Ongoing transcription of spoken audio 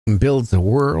builds the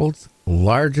world's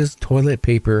largest toilet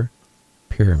paper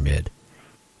pyramid.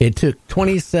 It took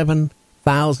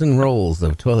 27,000 rolls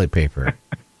of toilet paper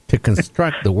to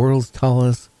construct the world's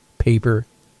tallest paper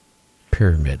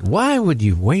pyramid. Why would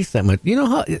you waste that much? You know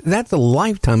how that's a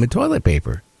lifetime of toilet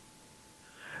paper.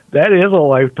 That is a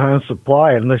lifetime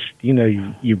supply, unless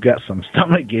you've got some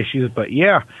stomach issues. But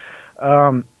yeah,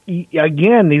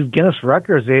 again, these Guinness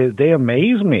records they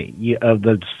amaze me. Of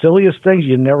the silliest things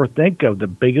you never think of, the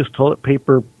biggest toilet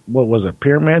paper. What was it?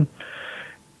 Pyramid.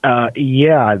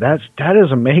 Yeah, that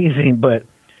is amazing. But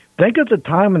think of the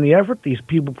time and the effort these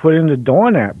people put into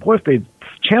doing that. Boy, if they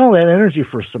channel that energy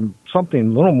for something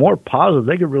a little more positive,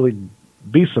 they could really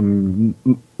be some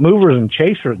movers and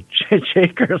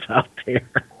shakers out there.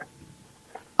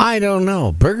 I don't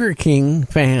know. Burger King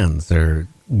fans are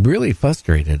really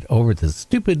frustrated over the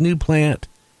stupid new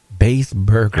plant-based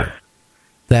burger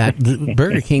that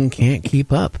Burger King can't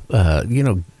keep up.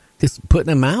 Just putting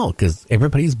them out because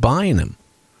everybody's buying them.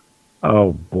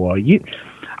 Oh, boy.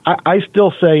 I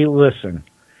still say, listen,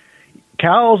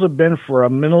 cows have been for a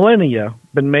millennia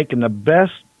been making the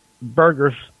best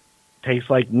burgers taste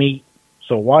like meat.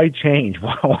 So why change?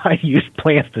 Why use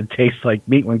plants to taste like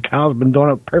meat when cows have been doing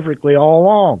it perfectly all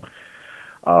along?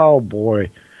 Oh, boy.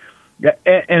 And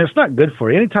it's not good for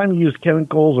you. Anytime you use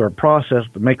chemicals or a process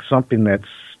to make something that's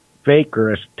fake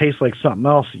or it tastes like something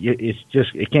else,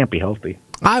 it can't be healthy.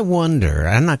 I wonder,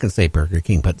 I'm not going to say Burger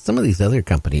King, but some of these other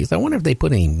companies, I wonder if they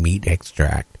put any meat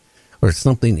extract or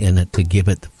something in it to give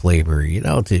it the flavor,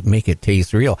 to make it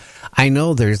taste real. I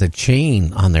know there's a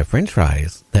chain on their French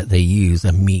fries that they use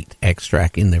a meat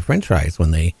extract in their French fries when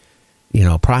they,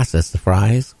 process the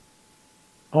fries.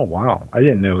 Oh, wow. I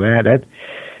didn't know that.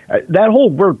 That whole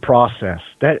word process,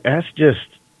 that's just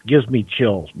gives me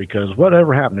chills, because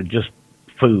whatever happened to just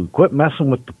food? Quit messing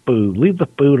with the food. Leave the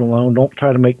food alone. Don't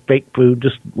try to make fake food.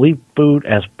 Just leave food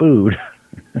as food.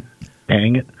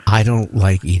 Dang it. I don't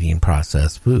like eating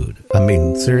processed food. I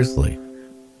mean, seriously.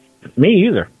 Me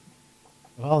either.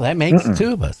 Well, that makes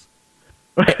two of us.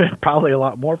 Probably a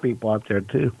lot more people out there,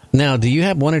 too. Now, do you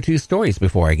have one or two stories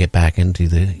before I get back into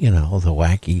the, the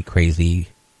wacky, crazy,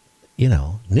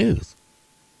 news?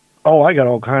 Oh, I got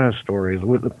all kinds of stories.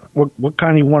 What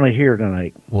kind you want to hear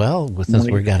tonight? Well, since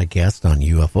we got a guest on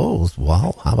UFOs,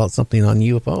 well, how about something on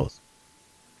UFOs?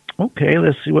 Okay,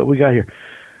 let's see what we got here.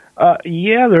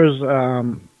 Yeah, there's,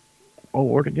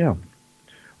 where'd it go?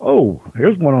 Oh,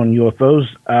 here's one on UFOs.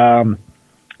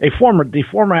 The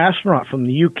former astronaut from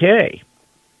the UK.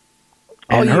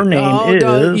 And her name is...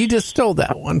 No, you just stole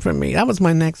that one from me. That was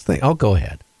my next thing. Oh, go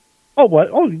ahead. Oh, what?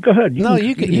 Oh, go ahead.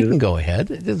 You can go ahead.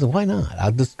 Why not?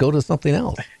 I'll just go to something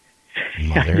else.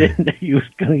 Mother.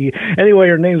 Anyway,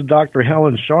 her name's Dr.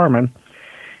 Helen Sharman,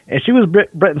 and she was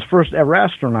Britain's first ever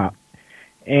astronaut.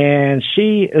 And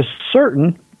she is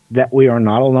certain that we are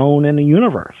not alone in the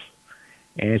universe.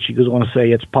 And she goes on to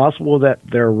say it's possible that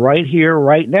they're right here,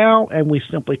 right now, and we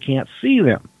simply can't see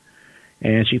them.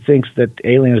 And she thinks that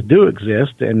aliens do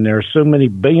exist, and there are so many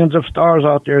billions of stars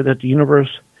out there that the universe,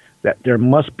 that there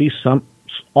must be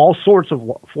all sorts of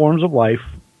forms of life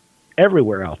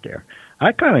everywhere out there.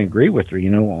 I kind of agree with her,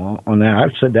 on that.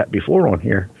 I've said that before on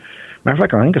here. Matter of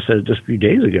fact, I think I said it just a few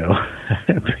days ago,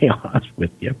 to be honest with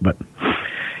you.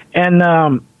 And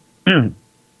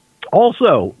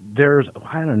also,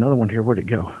 I had another one here. Where'd it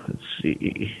go? Let's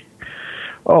see.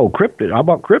 Oh, cryptid. How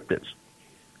about cryptids?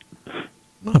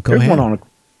 Oh, go ahead.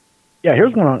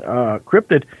 Here's one on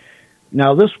cryptid.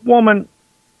 Now, this is a woman's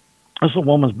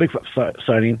Bigfoot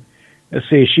sighting. Let's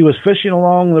see. She was fishing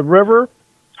along the river,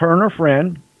 her and her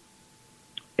friend,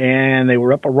 and they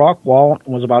were up a rock wall. It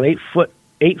was about 8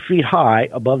 feet high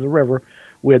above the river.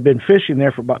 We had been fishing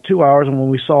there for about 2 hours, and when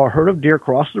we saw a herd of deer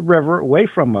cross the river away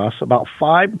from us, about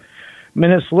 5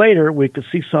 minutes later, we could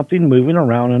see something moving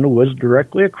around in the woods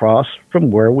directly across from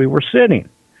where we were sitting.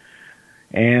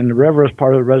 And the river is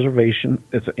part of the reservation.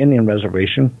 It's an Indian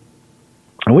reservation.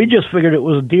 And we just figured it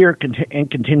was a deer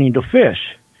and continued to fish.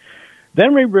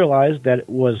 Then we realized that it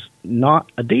was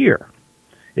not a deer.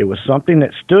 It was something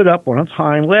that stood up on its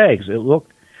hind legs. It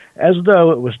looked as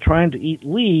though it was trying to eat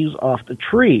leaves off the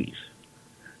trees.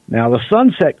 Now, the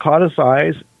sunset caught its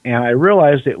eyes, and I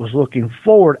realized it was looking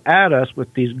forward at us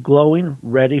with these glowing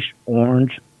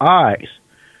reddish-orange eyes,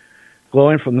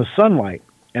 glowing from the sunlight.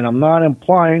 And I'm not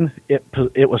implying it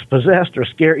was possessed or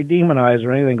scary demon eyes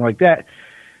or anything like that.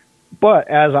 But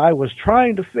as I was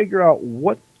trying to figure out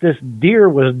what this deer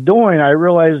was doing, I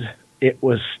realized it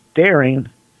was staring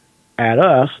at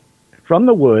us from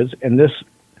the woods. And this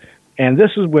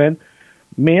is when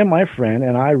me and my friend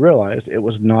and I realized it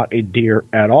was not a deer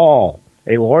at all.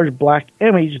 a large black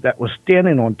image that was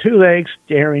standing on two legs,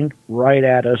 staring right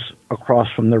at us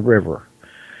across from the river.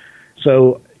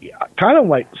 So, kind of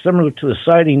like similar to the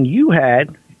sighting you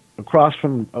had across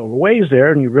from a ways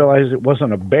there, and you realize it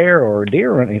wasn't a bear or a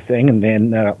deer or anything, and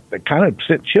then it kind of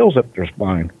sent chills up their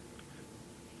spine.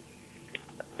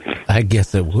 I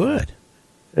guess it would.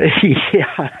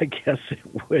 Yeah, I guess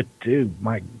it would too.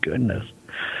 My goodness.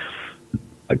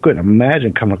 I couldn't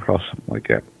imagine coming across something like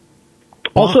that.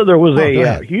 Also, there was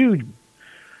a huge,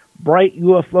 bright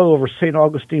UFO over St.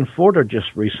 Augustine, Florida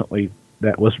just recently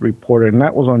that was reported, and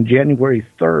that was on January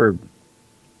 3rd.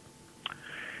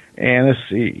 And let's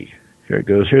see. Here it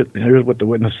goes. Here's what the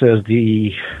witness says.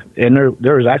 And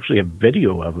there is actually a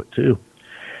video of it, too.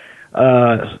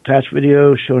 Attached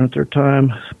video showing at their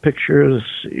time. Pictures.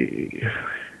 Let's see.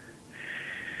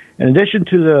 In addition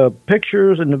to the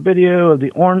pictures and the video of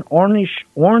the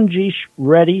orangish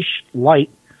reddish light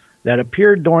that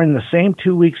appeared during the same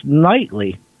 2 weeks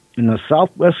nightly in the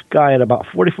southwest sky at about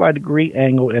 45-degree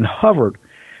angle and hovered,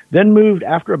 then moved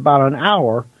after about an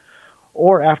hour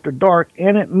or after dark,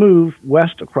 and it moved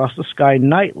west across the sky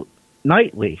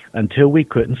nightly until we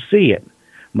couldn't see it.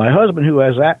 My husband,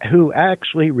 who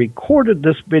actually recorded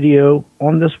this video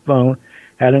on this phone,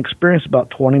 had an experience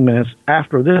about 20 minutes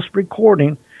after this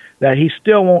recording that he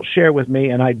still won't share with me,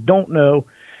 and I don't know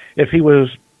if he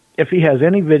has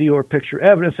any video or picture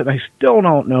evidence, and I still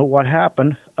don't know what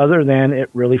happened other than it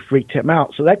really freaked him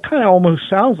out. So that kind of almost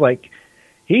sounds like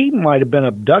he might have been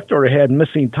abducted or had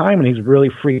missing time, and he's really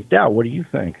freaked out. What do you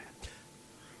think?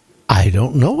 I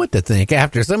don't know what to think.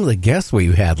 After some of the guests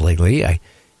we've had lately,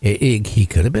 he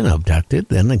could have been abducted.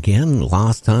 Then again,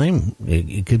 lost time.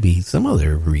 It could be some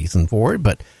other reason for it,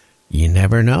 but you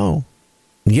never know.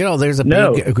 You know, there's a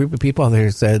group of people out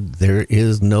there said there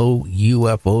is no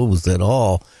UFOs at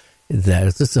all. That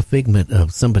is just a figment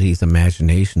of somebody's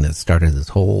imagination that started this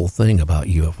whole thing about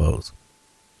UFOs.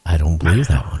 I don't believe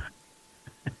that one.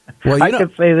 Well, I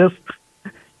could say this.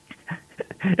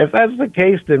 If that's the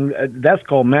case, then that's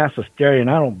called mass hysteria, and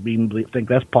I don't even think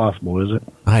that's possible, is it?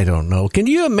 I don't know. Can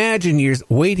you imagine you're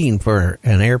waiting for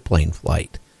an airplane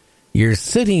flight? You're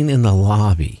sitting in the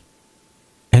lobby,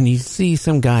 and you see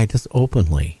some guy just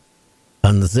openly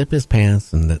unzip his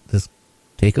pants and just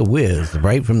take a whiz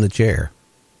right from the chair.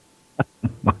 Oh,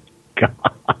 my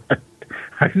God.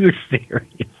 Are you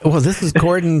serious? Well, this is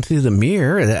according to the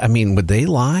Mirror. I mean, would they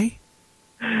lie?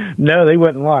 No, they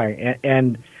wouldn't lie.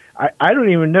 And I don't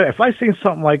even know. If I seen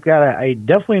something like that, I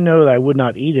definitely know that I would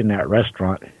not eat in that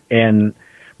restaurant. And,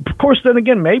 of course, then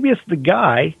again, maybe it's the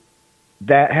guy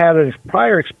that had a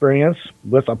prior experience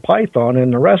with a python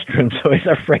in the restroom, so he's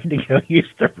afraid to go use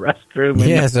the restroom.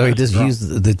 Yeah, so he just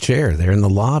used the chair there in the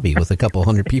lobby with a couple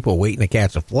hundred people waiting to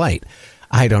catch a flight.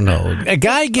 I don't know. A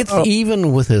guy gets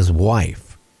even with his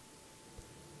wife.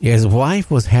 His wife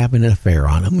was having an affair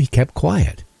on him. He kept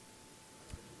quiet.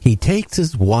 He takes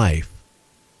his wife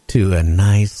to a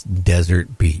nice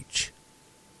desert beach,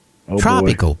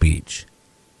 tropical beach,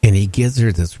 and he gives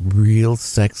her this real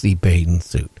sexy bathing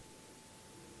suit.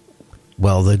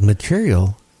 Well, the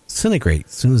material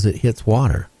disintegrates as soon as it hits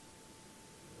water.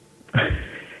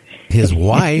 His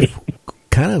wife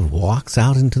kind of walks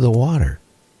out into the water,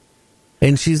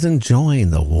 and she's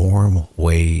enjoying the warm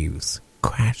waves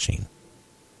crashing.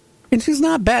 And she's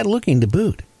not bad looking to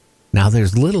boot. Now,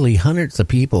 there's literally hundreds of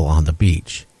people on the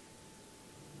beach.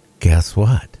 Guess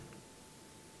what?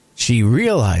 She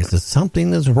realizes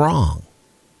something is wrong.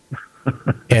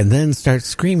 And then starts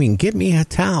screaming, "Get me a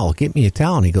towel, get me a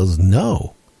towel." And he goes,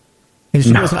 "No." And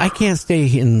she goes, "I can't stay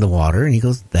in the water." And he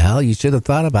goes, "The hell, you should have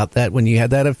thought about that when you had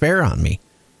that affair on me."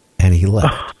 And he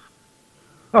left.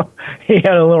 Oh, he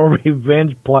had a little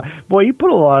revenge plot. Boy, you put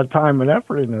a lot of time and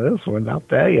effort into this one, I'll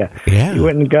tell you. Yeah. You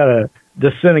went and got a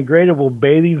disintegratable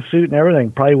bathing suit and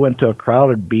everything. Probably went to a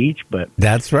crowded beach, but...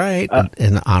 That's right.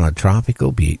 And on a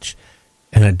tropical beach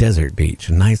and a desert beach,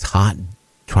 a nice hot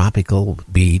tropical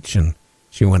beach. And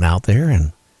she went out there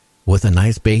and with a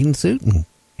nice bathing suit and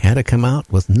had to come out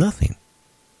with nothing.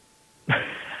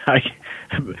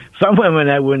 Some women,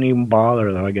 that wouldn't even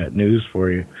bother, though. I got news for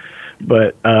you.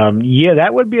 But, yeah,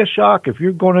 that would be a shock. If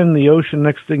you're going in the ocean,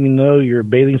 next thing you know, your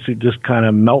bathing suit just kind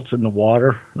of melts in the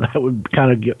water. That would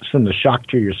kind of send a shock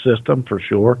to your system, for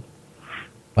sure.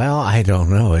 Well, I don't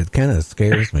know. It kind of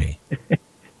scares me.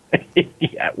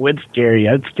 Yeah, it would scare you.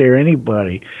 I'd scare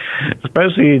anybody.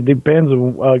 Especially, it depends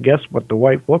on, I guess, what the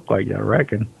wife looked like, I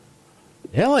reckon.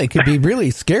 Hell, it could be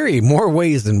really scary more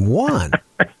ways than one.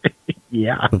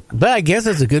 Yeah. But I guess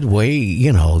it's a good way,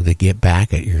 to get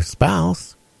back at your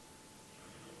spouse.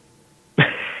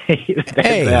 That's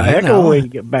a heck of a way to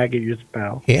get back at your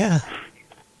spouse. Yeah.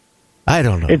 I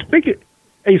don't know. And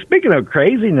Hey, speaking of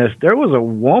craziness, there was a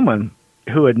woman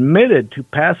who admitted to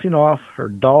passing off her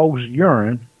dog's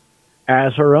urine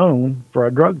as her own for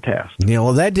a drug test. Yeah,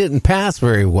 well, that didn't pass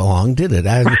very long, did it?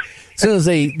 As soon as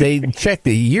they checked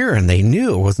the urine, they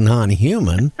knew it was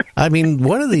non-human. I mean,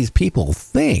 what do these people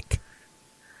think?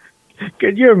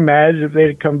 Could you imagine if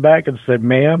they'd come back and said,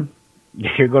 "Ma'am,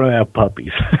 you're going to have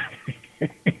puppies"?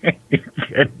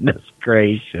 Goodness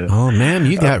gracious. Oh, ma'am,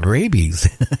 you got rabies.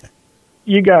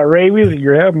 You got rabies and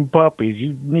you're having puppies.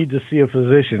 You need to see a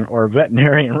physician or a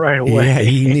veterinarian right away. Yeah,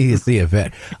 you need to see a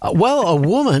vet. A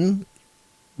woman,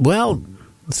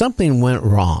 something went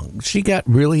wrong. She got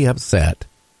really upset.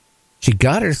 She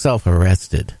got herself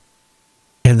arrested.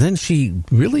 And then she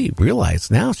really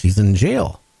realized now she's in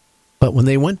jail. But when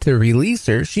they went to release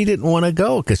her, she didn't want to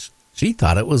go because she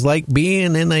thought it was like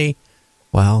being in a,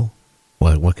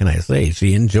 what can I say?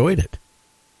 She enjoyed it.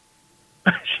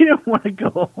 She didn't want to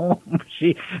go home.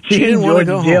 She didn't want to enjoyed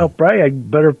go the jail. home. Probably had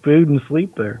better food and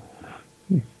sleep there.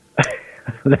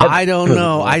 I don't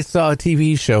know. I saw a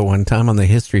TV show one time on the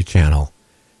History Channel,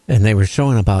 and they were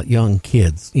showing about young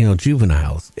kids,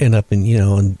 juveniles, end up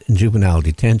in juvenile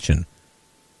detention.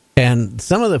 And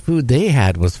some of the food they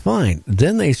had was fine.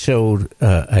 Then they showed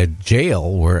a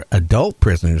jail where adult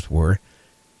prisoners were,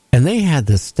 and they had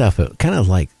this stuff that kind of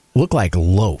looked like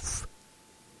loaf.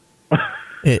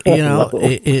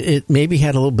 It maybe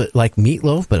had a little bit like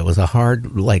meatloaf, but it was a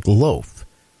hard loaf,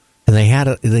 and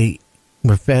they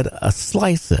were fed a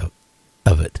slice of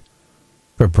it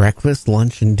for breakfast,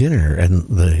 lunch, and dinner. And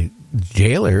the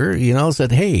jailer,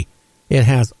 said, "Hey, it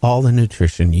has all the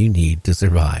nutrition you need to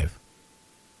survive."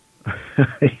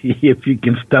 If you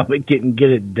can stomach it and get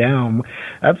it down,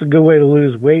 that's a good way to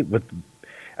lose weight. With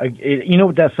you know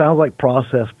what that sounds like?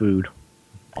 Processed food.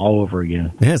 All over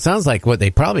again. Yeah, it sounds like what they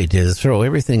probably did is throw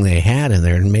everything they had in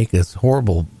there and make this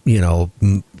horrible,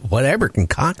 whatever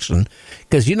concoction.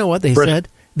 Because you know what they said?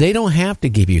 They don't have to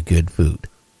give you good food.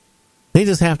 They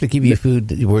just have to give you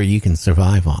food where you can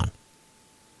survive on.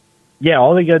 Yeah,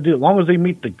 all they got to do, as long as they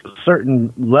meet the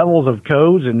certain levels of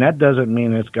codes, and that doesn't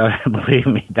mean it's got to, believe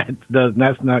me,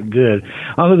 that's not good.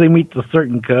 As long as they meet the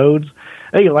certain codes,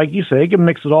 hey, like you said, they can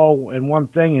mix it all in one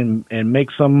thing and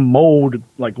make some mold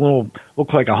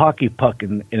look like a hockey puck,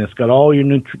 and it's got all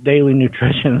your daily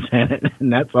nutrition in it,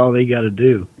 and that's all they got to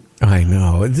do. I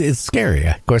know. It's scary.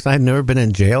 Of course, I've never been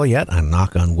in jail yet. I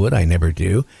knock on wood, I never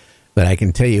do. But I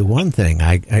can tell you one thing.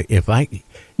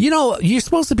 You're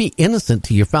supposed to be innocent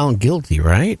till you're found guilty,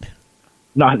 right?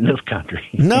 Not in this country.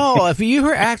 No, if you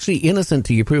were actually innocent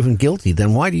till you're proven guilty,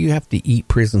 then why do you have to eat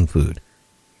prison food?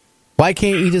 Why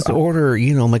can't you just order,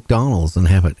 McDonald's and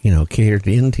have it, catered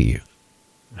into you?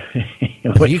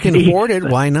 If you can afford it,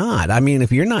 why not? I mean,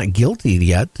 if you're not guilty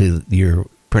yet, you're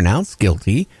pronounced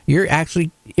guilty, you're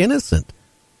actually innocent.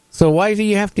 So why do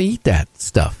you have to eat that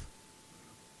stuff?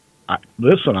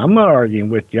 Listen, I'm not arguing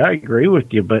with you. I agree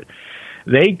with you, but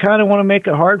they kind of want to make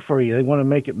it hard for you. They want to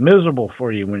make it miserable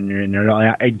for you when you're in there.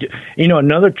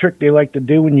 Another trick they like to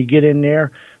do when you get in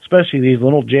there, especially these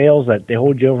little jails that they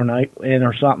hold you overnight in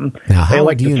or something. Now, they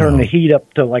like to turn the heat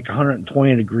up to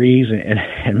 120 degrees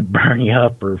and burn you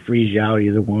up or freeze you out,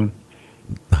 either one.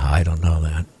 I don't know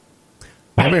that.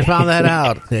 I never found that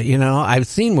out. I've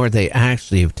seen where they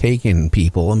actually have taken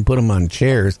people and put them on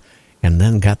chairs and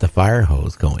then got the fire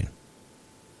hose going.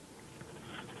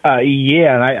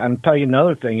 Yeah, and I'm telling you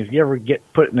another thing. If you ever get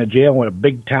put in a jail in a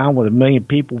big town with 1 million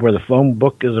people where the phone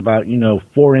book is about,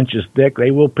 4 inches thick, they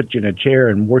will put you in a chair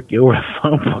and work you over the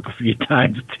phone book a few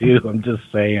times, too. I'm just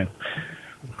saying.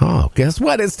 Oh, guess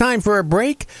what? It's time for a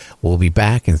break. We'll be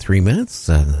back in 3 minutes.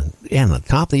 And at the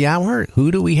top of the hour,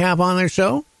 who do we have on our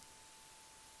show?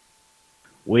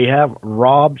 We have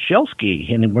Rob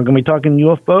Shelsky, and we're going to be talking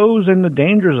UFOs and the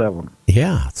dangers of them.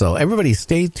 Yeah, so everybody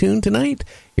stay tuned tonight.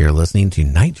 You're listening to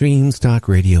Night Dreams Talk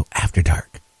Radio After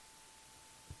Dark.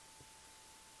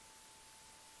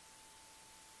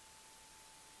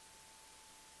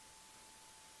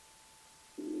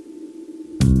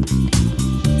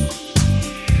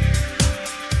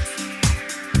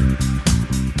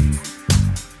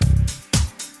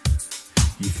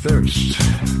 You thirst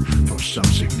for some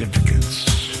significance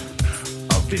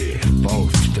of the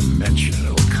both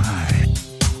dimensional kind.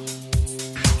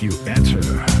 You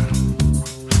enter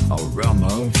a realm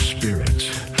of spirit,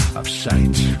 of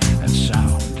sight and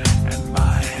sound and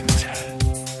mind.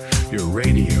 Your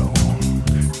radio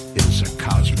is a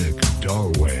cosmic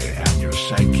doorway and your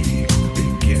psyche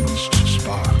begins to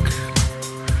spark.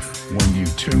 When you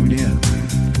tune in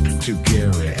to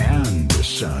Gary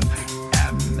Anderson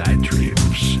and Night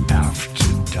Dreams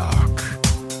After Dark.